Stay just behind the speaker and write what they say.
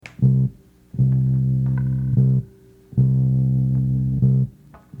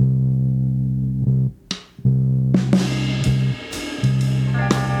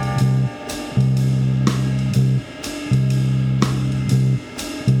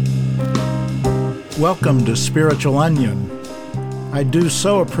Welcome to Spiritual Onion. I do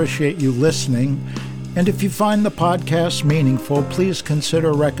so appreciate you listening, and if you find the podcast meaningful, please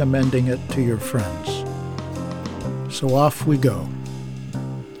consider recommending it to your friends. So off we go.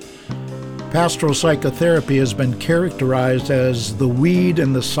 Pastoral psychotherapy has been characterized as the weed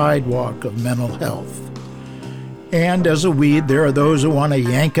in the sidewalk of mental health. And as a weed, there are those who want to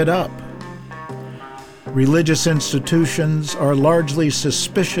yank it up. Religious institutions are largely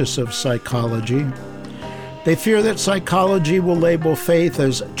suspicious of psychology. They fear that psychology will label faith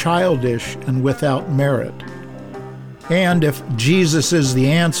as childish and without merit. And if Jesus is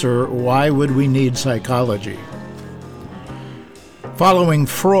the answer, why would we need psychology? Following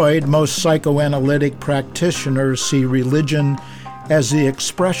Freud, most psychoanalytic practitioners see religion as the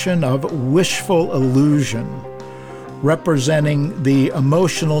expression of wishful illusion, representing the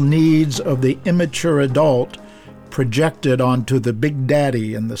emotional needs of the immature adult projected onto the big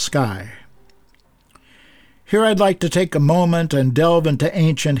daddy in the sky. Here I'd like to take a moment and delve into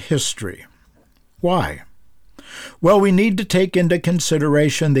ancient history. Why? Well, we need to take into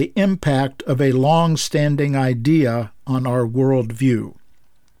consideration the impact of a long-standing idea on our worldview.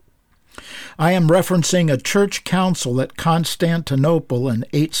 I am referencing a church council at Constantinople in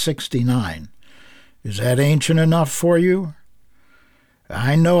 869. Is that ancient enough for you?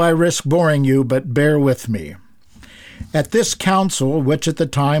 I know I risk boring you, but bear with me. At this council, which at the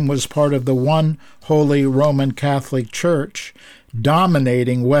time was part of the one holy Roman Catholic Church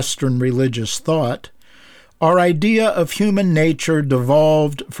dominating Western religious thought, our idea of human nature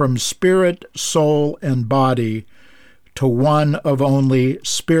devolved from spirit, soul, and body to one of only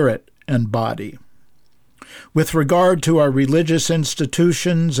spirit and body. With regard to our religious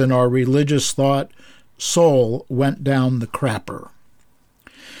institutions and our religious thought, soul went down the crapper.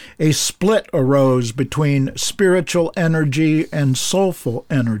 A split arose between spiritual energy and soulful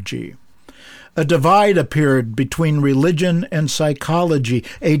energy. A divide appeared between religion and psychology.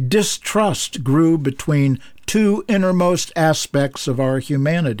 A distrust grew between two innermost aspects of our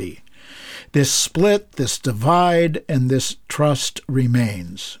humanity. This split, this divide, and this trust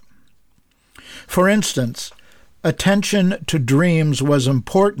remains. For instance, attention to dreams was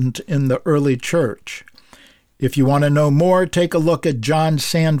important in the early church. If you want to know more, take a look at John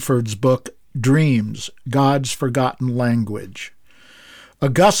Sanford's book, Dreams, God's Forgotten Language.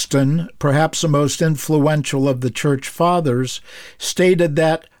 Augustine, perhaps the most influential of the church fathers, stated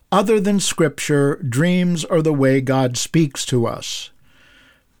that, other than Scripture, dreams are the way God speaks to us.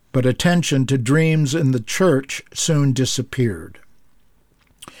 But attention to dreams in the church soon disappeared.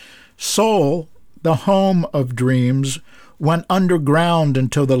 Soul, the home of dreams, went underground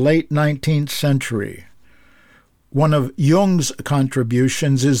until the late 19th century. One of Jung's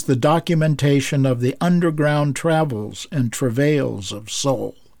contributions is the documentation of the underground travels and travails of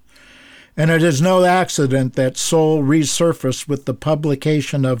soul. And it is no accident that soul resurfaced with the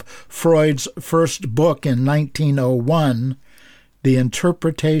publication of Freud's first book in 1901, The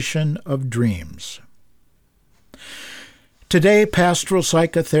Interpretation of Dreams. Today, pastoral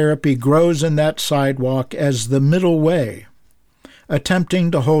psychotherapy grows in that sidewalk as the middle way,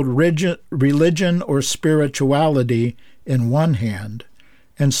 attempting to hold religion or spirituality in one hand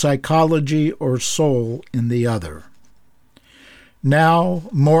and psychology or soul in the other. Now,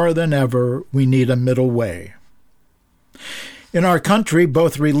 more than ever, we need a middle way. In our country,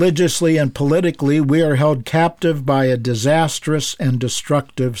 both religiously and politically, we are held captive by a disastrous and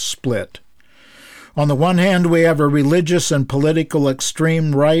destructive split. On the one hand, we have a religious and political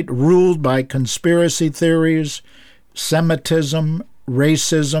extreme right ruled by conspiracy theories, Semitism,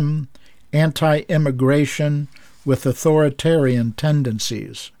 racism, anti-immigration with authoritarian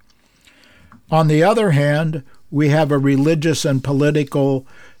tendencies. On the other hand, we have a religious and political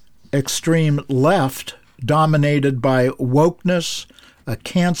extreme left dominated by wokeness, a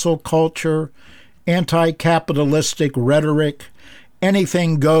cancel culture, anti-capitalistic rhetoric,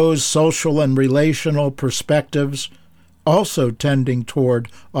 anything goes social and relational perspectives, also tending toward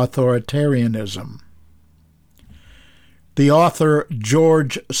authoritarianism. The author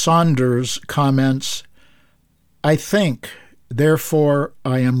George Saunders comments, "I think, therefore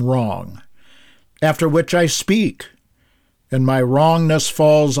I am wrong, after which I speak, and my wrongness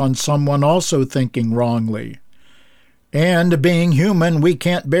falls on someone also thinking wrongly. And being human, we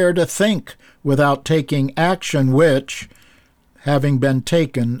can't bear to think without taking action which, having been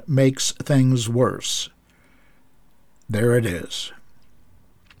taken, makes things worse." There it is.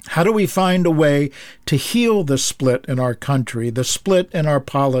 How do we find a way to heal the split in our country, the split in our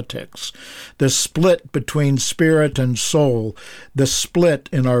politics, the split between spirit and soul, the split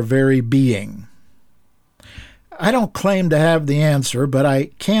in our very being? I don't claim to have the answer, but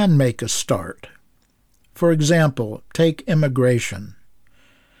I can make a start. For example, take immigration.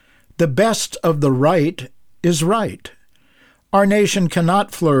 The best of the right is right. Our nation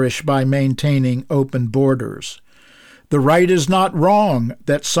cannot flourish by maintaining open borders. The right is not wrong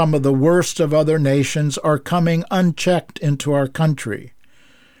that some of the worst of other nations are coming unchecked into our country.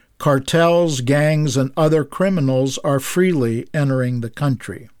 Cartels, gangs, and other criminals are freely entering the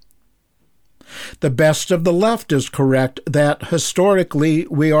country. The best of the left is correct that historically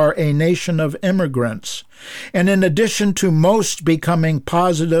we are a nation of immigrants, and in addition to most becoming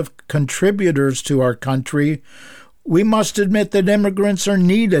positive contributors to our country, we must admit that immigrants are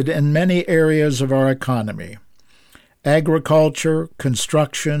needed in many areas of our economy. Agriculture,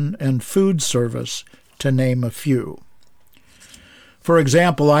 construction, and food service, to name a few. For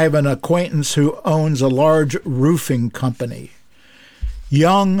example, I have an acquaintance who owns a large roofing company.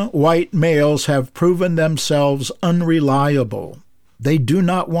 Young white males have proven themselves unreliable. They do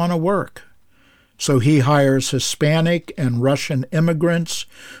not want to work. So he hires Hispanic and Russian immigrants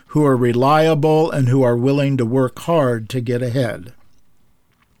who are reliable and who are willing to work hard to get ahead.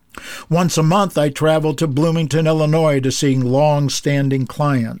 Once a month, I travel to Bloomington, Illinois to see long-standing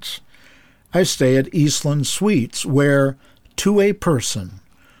clients. I stay at Eastland Suites, where, to a person,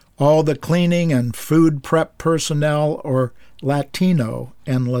 all the cleaning and food prep personnel are Latino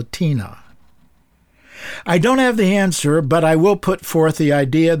and Latina. I don't have the answer, but I will put forth the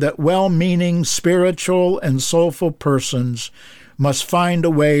idea that well-meaning, spiritual, and soulful persons must find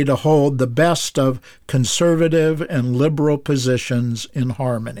a way to hold the best of conservative and liberal positions in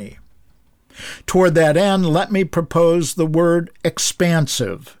harmony. Toward that end, let me propose the word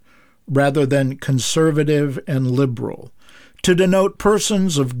expansive rather than conservative and liberal, to denote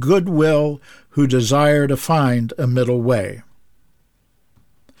persons of goodwill who desire to find a middle way.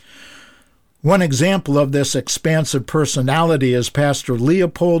 One example of this expansive personality is Pastor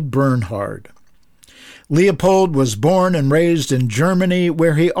Leopold Bernhard. Leopold was born and raised in Germany,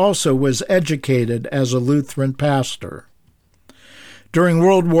 where he also was educated as a Lutheran pastor. During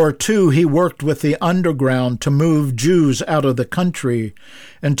World War II, he worked with the underground to move Jews out of the country,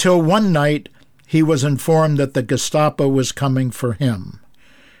 until one night he was informed that the Gestapo was coming for him.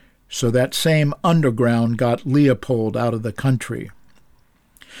 So that same underground got Leopold out of the country.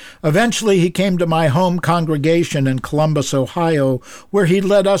 Eventually, he came to my home congregation in Columbus, Ohio, where he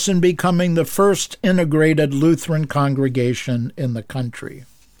led us in becoming the first integrated Lutheran congregation in the country.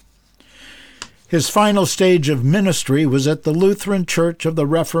 His final stage of ministry was at the Lutheran Church of the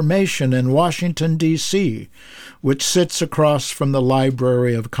Reformation in Washington, D.C., which sits across from the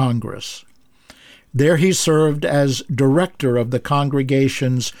Library of Congress. There he served as director of the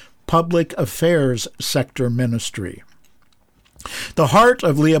congregation's Public Affairs Sector Ministry. The heart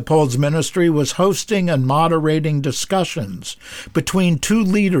of Leopold's ministry was hosting and moderating discussions between two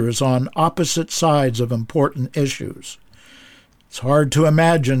leaders on opposite sides of important issues. It's hard to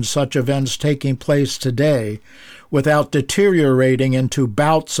imagine such events taking place today without deteriorating into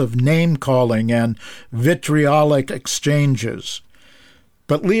bouts of name-calling and vitriolic exchanges.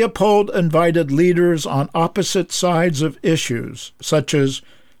 But Leopold invited leaders on opposite sides of issues, such as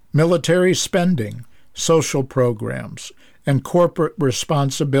military spending, social programs, and corporate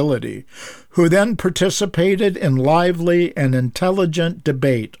responsibility, who then participated in lively and intelligent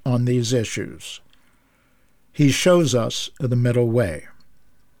debate on these issues. He shows us the middle way.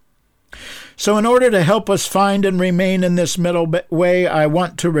 So in order to help us find and remain in this middle way, I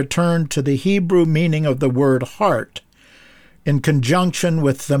want to return to the Hebrew meaning of the word heart, in conjunction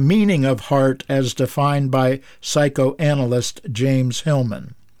with the meaning of heart as defined by psychoanalyst James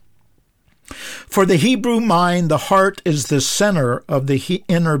Hillman. For the Hebrew mind, the heart is the center of the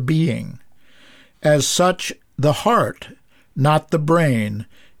inner being. As such, the heart, not the brain,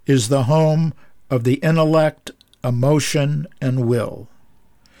 is the home of the intellect, emotion, and will.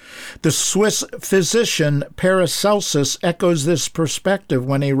 The Swiss physician Paracelsus echoes this perspective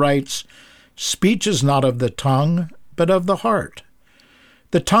when he writes, "Speech is not of the tongue, but of the heart.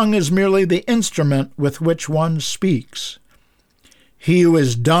 The tongue is merely the instrument with which one speaks. He who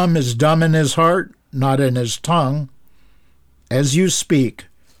is dumb in his heart, not in his tongue. As you speak,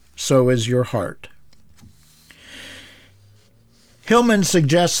 so is your heart." Hillman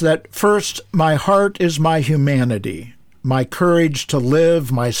suggests that first, my heart is my humanity, my courage to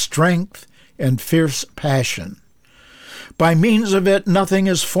live, my strength, and fierce passion. By means of it, nothing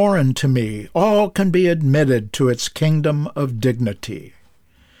is foreign to me. All can be admitted to its kingdom of dignity.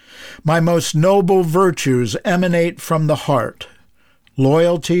 My most noble virtues emanate from the heart: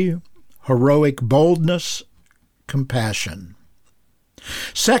 loyalty, heroic boldness, compassion.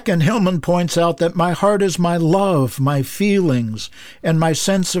 Second, Hillman points out that my heart is my love, my feelings, and my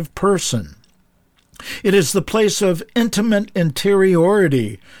sense of person. It is the place of intimate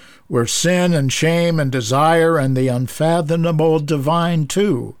interiority, where sin and shame and desire and the unfathomable divine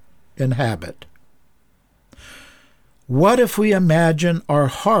too inhabit. What if we imagine our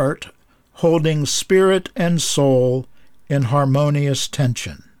heart holding spirit and soul in harmonious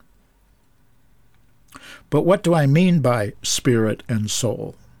tension? But what do I mean by spirit and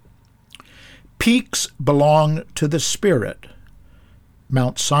soul? Peaks belong to the spirit.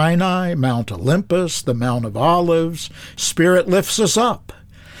 Mount Sinai, Mount Olympus, the Mount of Olives, spirit lifts us up.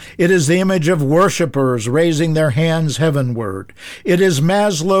 It is the image of worshipers raising their hands heavenward. It is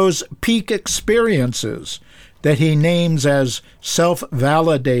Maslow's peak experiences that he names as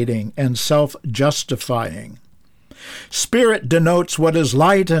self-validating and self-justifying. Spirit denotes what is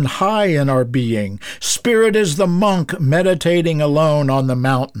light and high in our being. Spirit is the monk meditating alone on the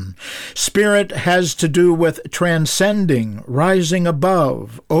mountain. Spirit has to do with transcending, rising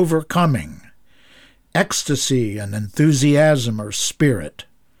above, overcoming. Ecstasy and enthusiasm are spirit.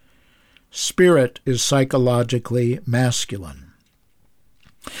 Spirit is psychologically masculine.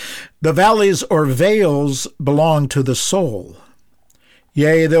 The valleys or vales belong to the soul.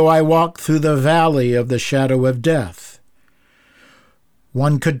 Yea, though I walk through the valley of the shadow of death.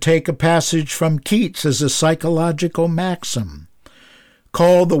 One could take a passage from Keats as a psychological maxim.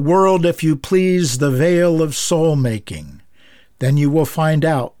 Call the world, if you please, the vale of soul-making. Then you will find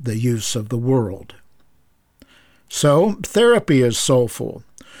out the use of the world. So, therapy is soulful.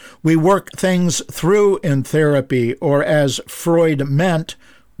 We work things through in therapy, or as Freud meant,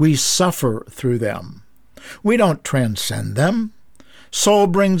 we suffer through them. We don't transcend them. Soul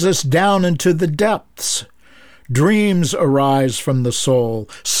brings us down into the depths. Dreams arise from the soul.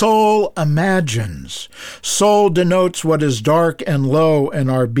 Soul imagines. Soul denotes what is dark and low in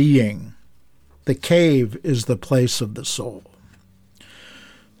our being. The cave is the place of the soul.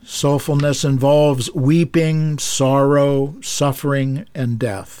 Soulfulness involves weeping, sorrow, suffering, and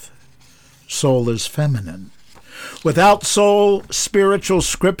death. Soul is feminine. Without soul, spiritual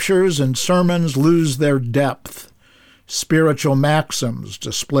scriptures and sermons lose their depth. Spiritual maxims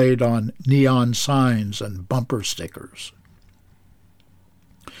displayed on neon signs and bumper stickers.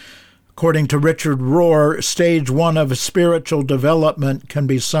 According to Richard Rohr, stage 1 of spiritual development can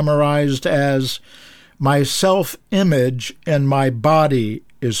be summarized as, my self-image and my body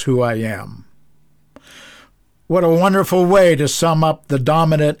is who I am. What a wonderful way to sum up the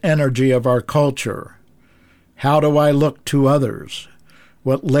dominant energy of our culture. How do I look to others?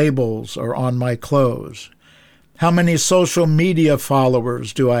 What labels are on my clothes? How many social media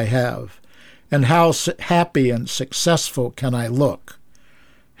followers do I have? And how happy and successful can I look?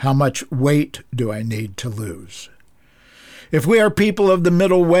 How much weight do I need to lose? If we are people of the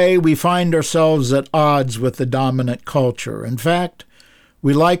middle way, we find ourselves at odds with the dominant culture. In fact,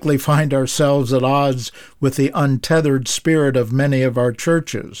 we likely find ourselves at odds with the untethered spirit of many of our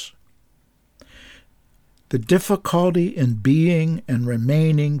churches. The difficulty in being and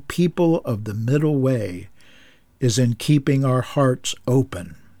remaining people of the middle way is in keeping our hearts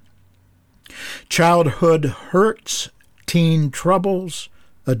open. Childhood hurts, teen troubles,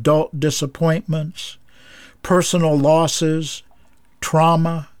 adult disappointments, personal losses,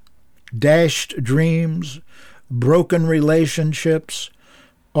 trauma, dashed dreams, broken relationships,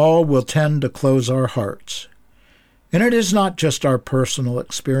 all will tend to close our hearts. And it is not just our personal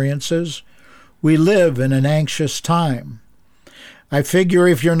experiences. We live in an anxious time. I figure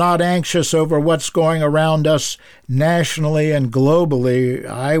if you're not anxious over what's going around us nationally and globally,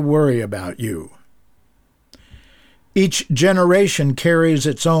 I worry about you. Each generation carries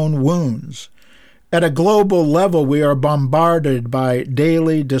its own wounds. At a global level, we are bombarded by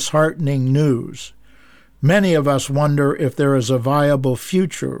daily disheartening news. Many of us wonder if there is a viable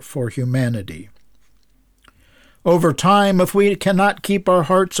future for humanity. Over time, if we cannot keep our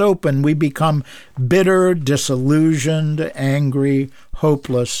hearts open, we become bitter, disillusioned, angry,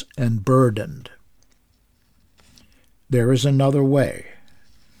 hopeless, and burdened. There is another way,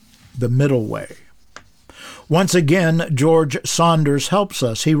 the middle way. Once again, George Saunders helps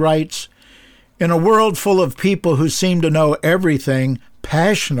us. He writes, in a world full of people who seem to know everything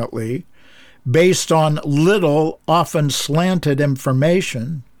passionately, based on little, often slanted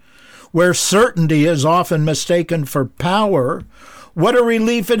information, where certainty is often mistaken for power, what a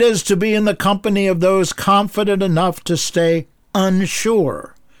relief it is to be in the company of those confident enough to stay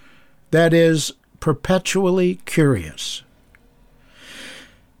unsure, that is, perpetually curious.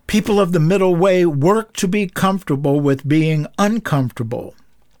 People of the middle way work to be comfortable with being uncomfortable.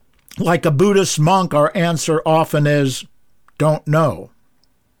 Like a Buddhist monk, our answer often is, don't know.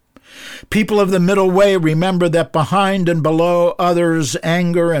 People of the middle way, remember that behind and below others'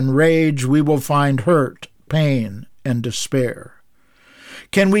 anger and rage, we will find hurt, pain, and despair.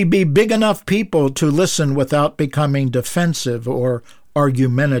 Can we be big enough people to listen without becoming defensive or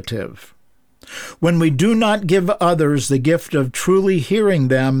argumentative? When we do not give others the gift of truly hearing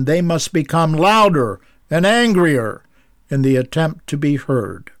them, they must become louder and angrier in the attempt to be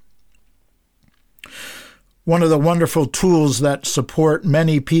heard. One of the wonderful tools that support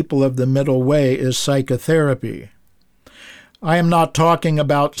many people of the middle way is psychotherapy. I am not talking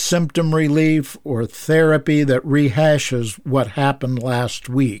about symptom relief or therapy that rehashes what happened last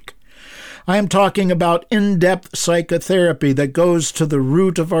week. I am talking about in-depth psychotherapy that goes to the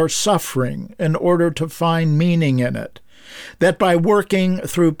root of our suffering in order to find meaning in it. That by working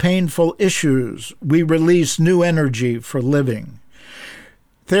through painful issues, we release new energy for living.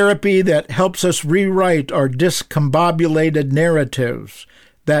 Therapy that helps us rewrite our discombobulated narratives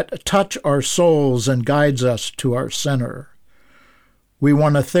that touch our souls and guides us to our center. We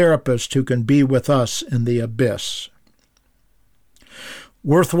want a therapist who can be with us in the abyss.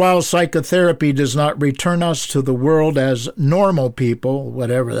 Worthwhile psychotherapy does not return us to the world as normal people,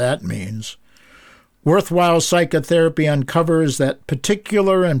 whatever that means. Worthwhile psychotherapy uncovers that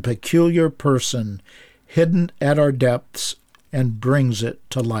particular and peculiar person hidden at our depths and brings it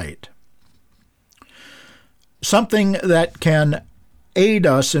to light. Something that can aid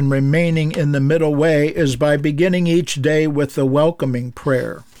us in remaining in the middle way is by beginning each day with the welcoming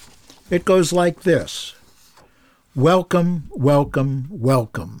prayer. It goes like this: Welcome, welcome,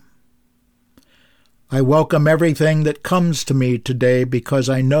 welcome. I welcome everything that comes to me today because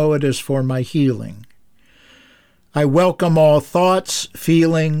I know it is for my healing. I welcome all thoughts,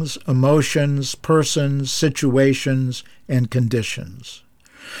 feelings, emotions, persons, situations, and conditions.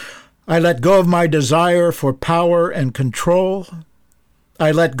 I let go of my desire for power and control.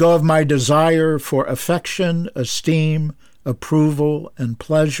 I let go of my desire for affection, esteem, approval, and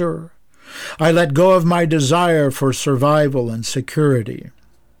pleasure. I let go of my desire for survival and security.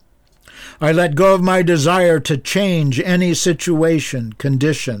 I let go of my desire to change any situation,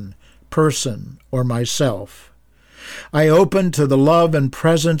 condition, person, or myself. I open to the love and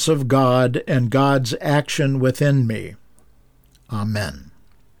presence of God and God's action within me. Amen.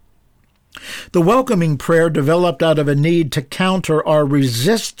 The welcoming prayer developed out of a need to counter our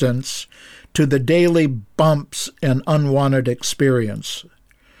resistance to the daily bumps and unwanted experience.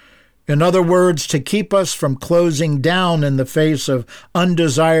 In other words, to keep us from closing down in the face of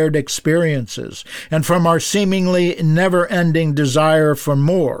undesired experiences and from our seemingly never-ending desire for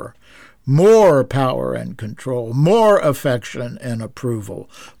more power and control, more affection and approval,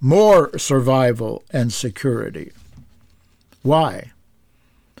 more survival and security. Why?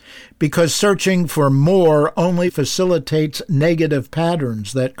 Because searching for more only facilitates negative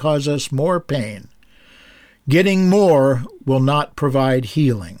patterns that cause us more pain. Getting more will not provide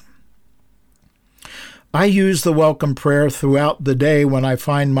healing. I use the welcome prayer throughout the day when I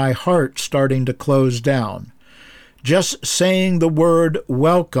find my heart starting to close down. Just saying the word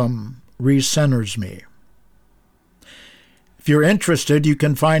welcome recenters me. If you're interested, you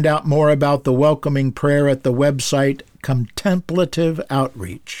can find out more about the welcoming prayer at the website Contemplative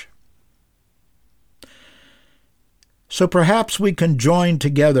Outreach. So perhaps we can join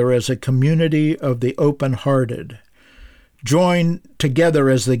together as a community of the open-hearted, join together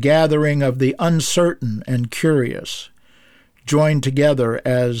as the gathering of the uncertain and curious, join together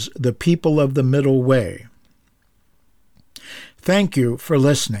as the people of the middle way. Thank you for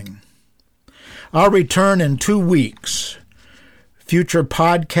listening. I'll return in 2 weeks. Future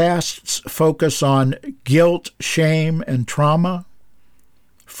podcasts focus on guilt, shame, and trauma,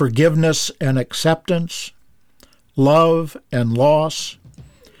 forgiveness and acceptance, love and loss,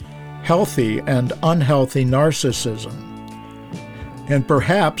 healthy and unhealthy narcissism, and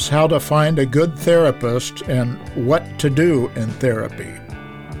perhaps how to find a good therapist and what to do in therapy.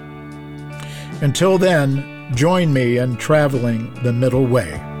 Until then, join me in traveling the middle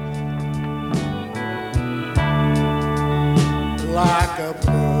way. Like a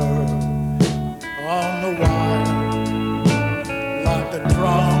bird on the wire, like a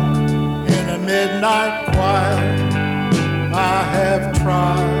drum in a midnight choir, I have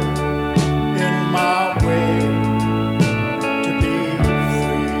tried in my way to be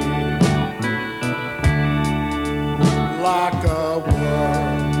free. Like a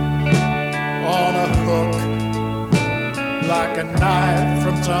worm on a hook, like a knife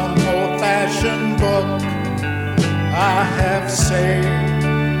from some old-fashioned book, I have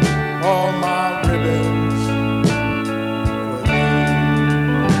saved all my ribbons for thee.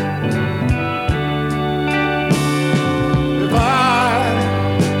 If I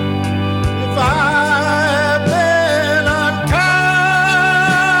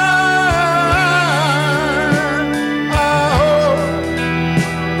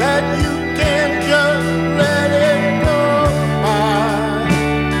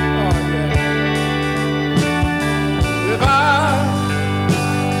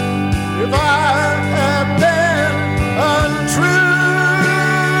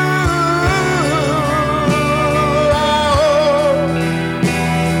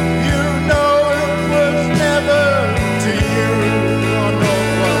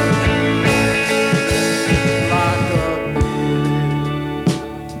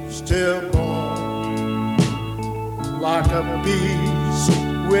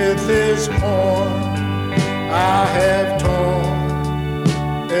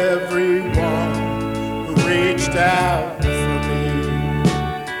reached out for me.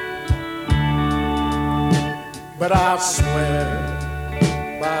 But I swear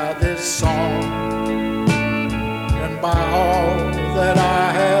by this song and by all that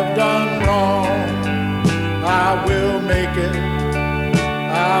I have done wrong, I will make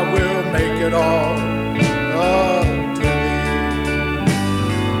it all up to thee.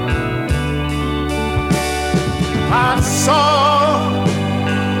 I saw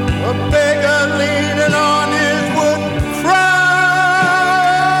a beggar leaning on his wooden cross.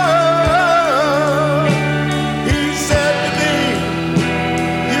 He said to me,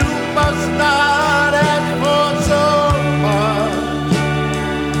 you must not ask for so much.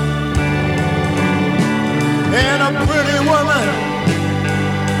 And a pretty woman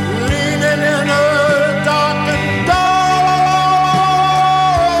leaning in her darkened door,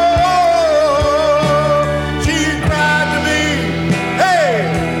 she cried to me, hey,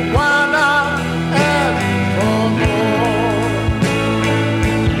 why not ask for more?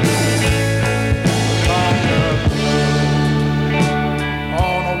 Like a bird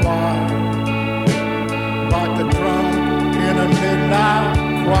on a wire, like a